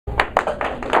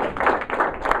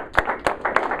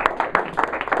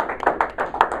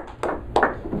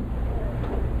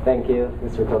you,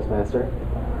 Mr. Toastmaster.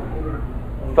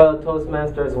 Fellow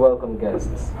Toastmasters, welcome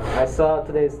guests. I saw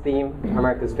today's theme,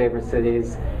 America's favorite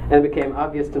cities, and it became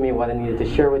obvious to me what I needed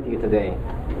to share with you today.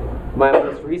 My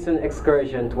most recent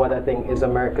excursion to what I think is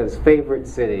America's favorite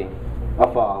city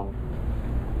of all.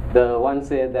 The one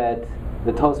city that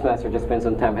the Toastmaster just spent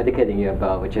some time educating you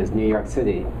about, which is New York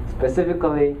City,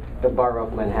 specifically the borough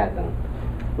of Manhattan.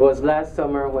 It was last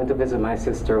summer I went to visit my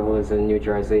sister who was in New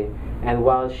Jersey, and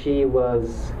while she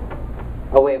was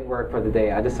away at work for the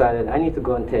day, I decided I need to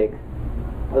go and take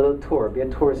a little tour, be a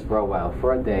tourist for a while,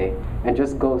 for a day, and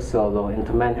just go solo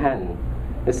into Manhattan,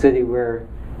 a city where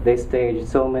they staged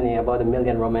so many, about 1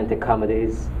 million romantic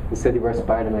comedies, the city where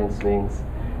Spider-Man swings.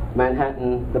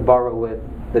 Manhattan, the borough with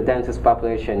the densest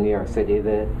population in New York City,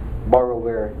 the borough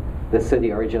where the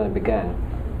city originally began.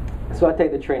 So I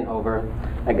take the train over,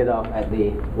 I get off at the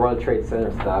World Trade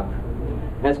Center stop,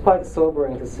 and it's quite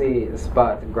sobering to see a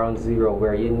spot, ground zero,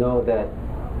 where you know that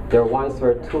there once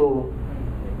were two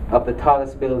of the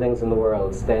tallest buildings in the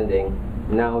world standing,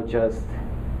 now just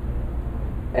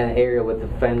an area with a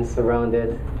fence around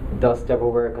it, dust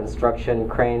everywhere, construction,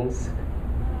 cranes.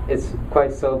 It's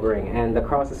quite sobering. And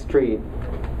across the street,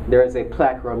 there is a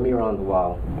plaque or a mural on the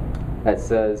wall that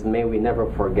says, "May we never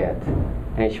forget."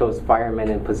 And it shows firemen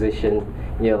in position,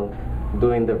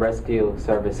 doing the rescue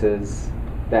services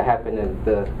that happened in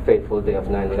the fateful day of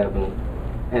 9/11.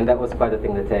 And that was quite a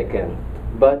thing to take in.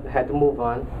 But I had to move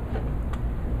on.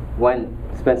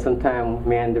 Spent some time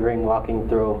meandering, walking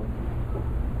through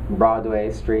Broadway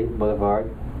Street, Boulevard,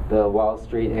 the Wall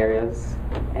Street areas,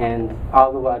 and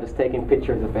all the while just taking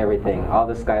pictures of everything, all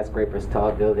the skyscrapers,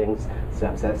 tall buildings,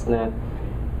 snap, snap, snap.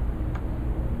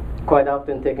 Quite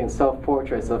often taking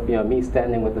self-portraits of me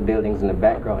standing with the buildings in the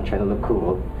background trying to look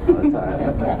cool all the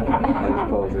time, those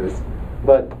poses.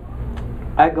 But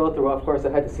I go through, of course I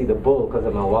had to see the bull because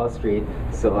I'm on Wall Street,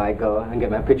 so I go and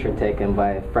get my picture taken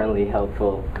by a friendly,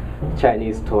 helpful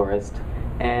Chinese tourist.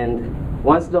 And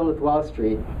once done with Wall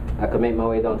Street, I could make my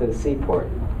way down to the seaport,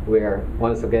 where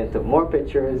once again took more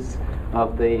pictures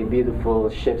of the beautiful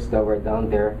ships that were down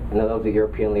there, and I love the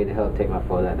European lady helped take my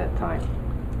photo at that time.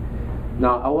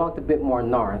 Now I walked a bit more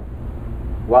north.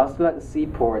 While still at the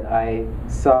seaport, I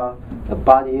saw the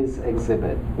Bodies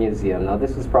Exhibit Museum. Now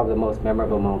this was probably the most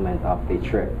memorable moment of the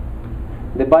trip.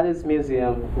 The Bodies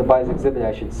Museum, the Bodies Exhibit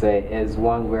I should say, is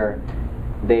one where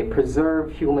they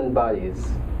preserve human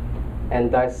bodies and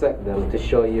dissect them to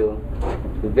show you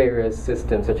the various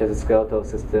systems such as the skeletal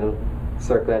system,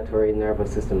 circulatory nervous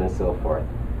system, and so forth.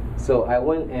 So I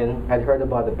went in, I'd heard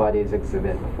about the Bodies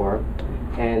Exhibit before,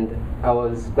 and I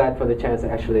was glad for the chance to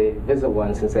actually visit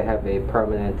one since they have a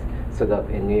permanent setup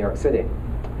in New York City.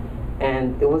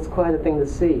 And it was quite a thing to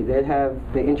see. They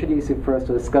introduce you first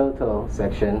to the skeletal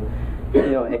section,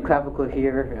 a clavicle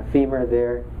here, a femur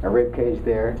there, a rib cage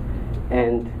there,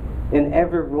 and in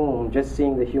every room, just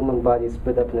seeing the human body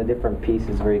split up into different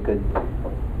pieces where you could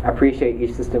appreciate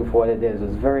each system for what it is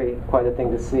was quite a thing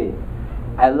to see.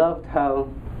 I loved how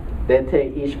they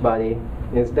take each body,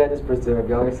 instead it's preserved,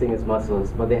 you're always seeing his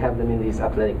muscles, but they have them in these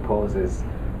athletic poses,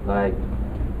 like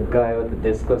the guy with the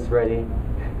discus ready,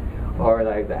 or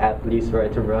like the athletes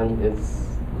ready to run.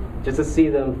 Just to see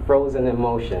them frozen in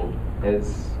motion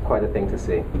is quite a thing to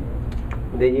see.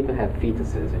 They even have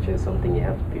fetuses, which is something you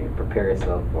have to prepare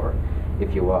yourself for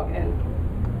if you walk in.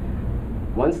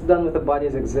 Once done with the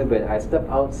Bodies Exhibit, I step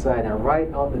outside, and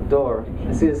right out the door,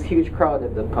 I see this huge crowd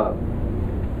at the pub.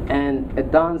 And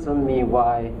it dawns on me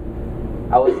why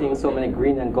I was seeing so many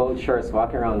green and gold shirts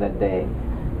walking around that day.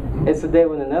 It's the day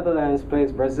when the Netherlands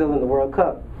plays Brazil in the World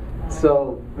Cup.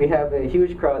 So we have a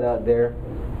huge crowd out there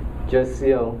just,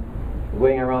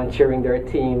 going around cheering their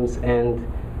teams, and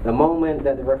the moment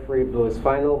that the referee blew his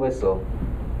final whistle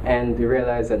and we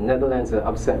realized that Netherlands had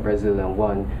upset Brazil and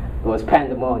won, it was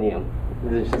pandemonium.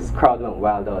 This crowd went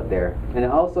wild out there. And it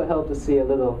also helped to see a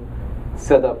little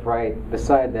setup right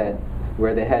beside that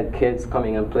where they had kids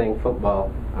coming and playing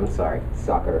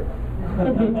soccer.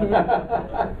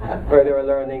 Where they were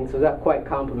learning, so that quite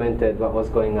complemented what was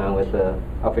going on with the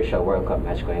official World Cup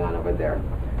match going on over there.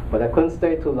 But I couldn't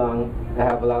stay too long. I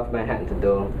have a lot of Manhattan to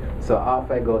do, so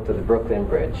off I go to the Brooklyn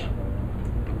Bridge.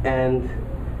 And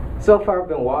so far I've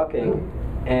been walking,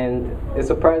 and it's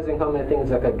surprising how many things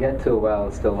I could get to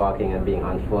while still walking and being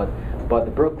on foot. But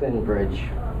the Brooklyn Bridge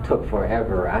took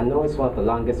forever. I know it's one of the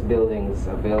longest buildings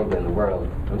available in the world.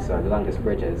 The longest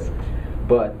bridges.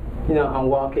 But I'm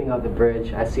walking up the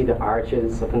bridge, I see the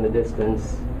arches up in the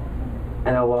distance,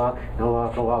 and I walk and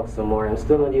walk and walk some more. I'm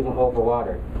still not even over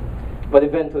water. But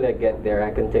eventually I get there,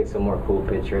 I can take some more cool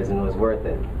pictures, and it was worth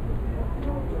it.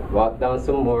 Walk down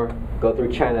some more, go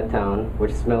through Chinatown,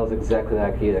 which smells exactly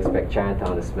like you'd expect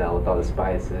Chinatown to smell, with all the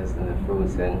spices and the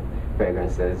fruits and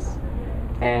fragrances.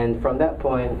 And from that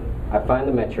point, I find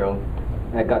the metro.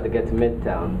 I got to get to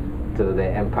Midtown, to the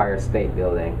Empire State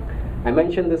Building. I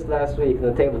mentioned this last week in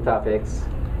the table topics,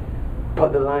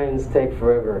 but the lines take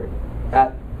forever.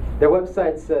 Their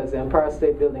website says the Empire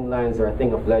State Building lines are a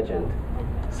thing of legend.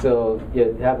 So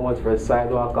you have ones for the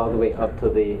sidewalk all the way up to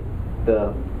the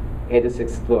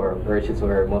 86th floor, which is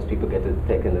where most people get to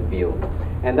take in the view.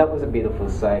 And that was a beautiful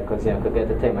sight, because I could get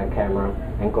to take my camera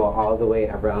and go all the way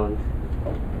around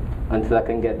until I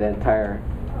can get the entire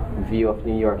view of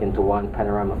New York into one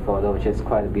panorama photo, which is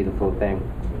quite a beautiful thing.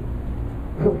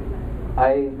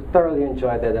 I thoroughly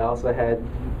enjoyed that.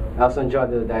 I also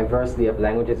enjoyed the diversity of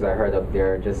languages I heard up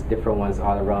there, just different ones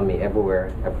all around me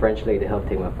everywhere. A French lady helped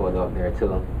take my photo up there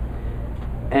too.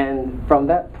 And from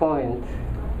that point,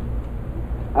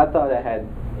 I thought I had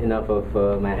enough of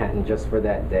Manhattan just for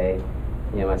that day.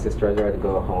 My sister was ready to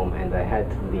go home and I had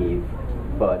to leave.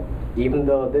 But even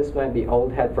though this might be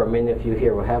old hat for many of you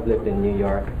here who have lived in New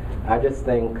York, I just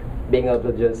think being able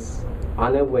to just,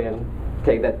 on a whim,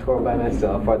 take that tour by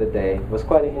myself for the day was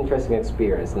quite an interesting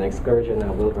experience, an excursion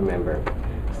I will remember.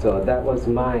 So that was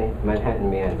my Manhattan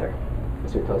Meander.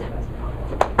 Mr. Toastmaster.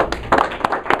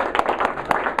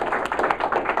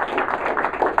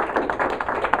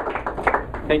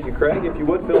 Thank you, Craig. If you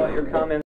would fill out your comments.